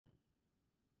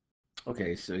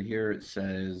Okay, so here it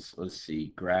says, let's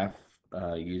see, graph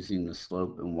using the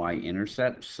slope and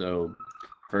y-intercept. So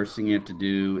first thing you have to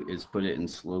do is put it in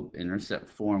slope-intercept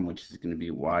form, which is going to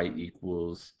be y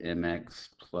equals mx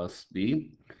plus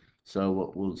b. So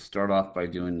what we'll start off by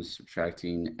doing is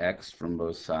subtracting x from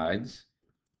both sides.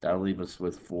 That'll leave us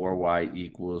with 4y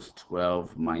equals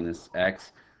 12 minus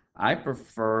x. I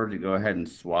prefer to go ahead and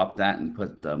swap that and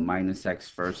put the minus x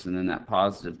first, and then that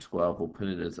positive 12, we'll put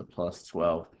it as a plus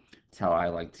 12. That's how I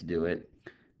like to do it.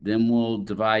 Then we'll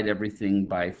divide everything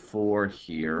by 4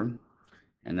 here,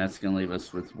 and that's going to leave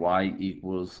us with y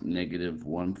equals negative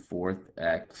 1/4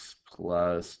 x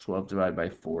plus 12 divided by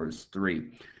 4 is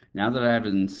 3. Now that I have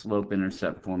it in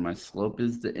slope-intercept form, my slope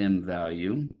is the m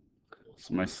value.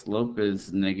 So my slope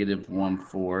is negative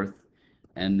 1/4,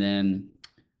 and then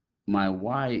my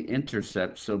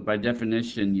y-intercept, so by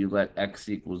definition, you let x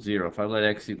equal 0. If I let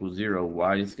x equal 0,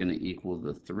 y is going to equal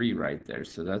the 3 right there.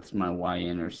 So that's my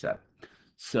y-intercept.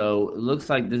 So it looks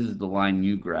like this is the line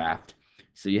you graphed.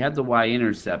 So you had the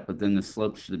y-intercept, but then the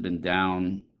slope should have been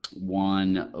down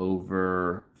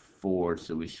 1/4.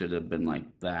 So we should have been like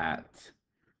that.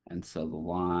 And so the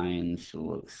line should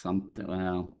look something,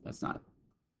 well, that's not,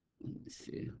 let me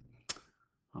see.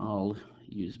 I'll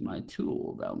use my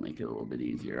tool. That'll make it a little bit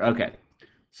easier. Okay.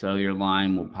 So your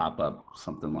line will pop up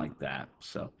something like that.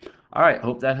 So, all right.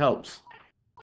 Hope that helps.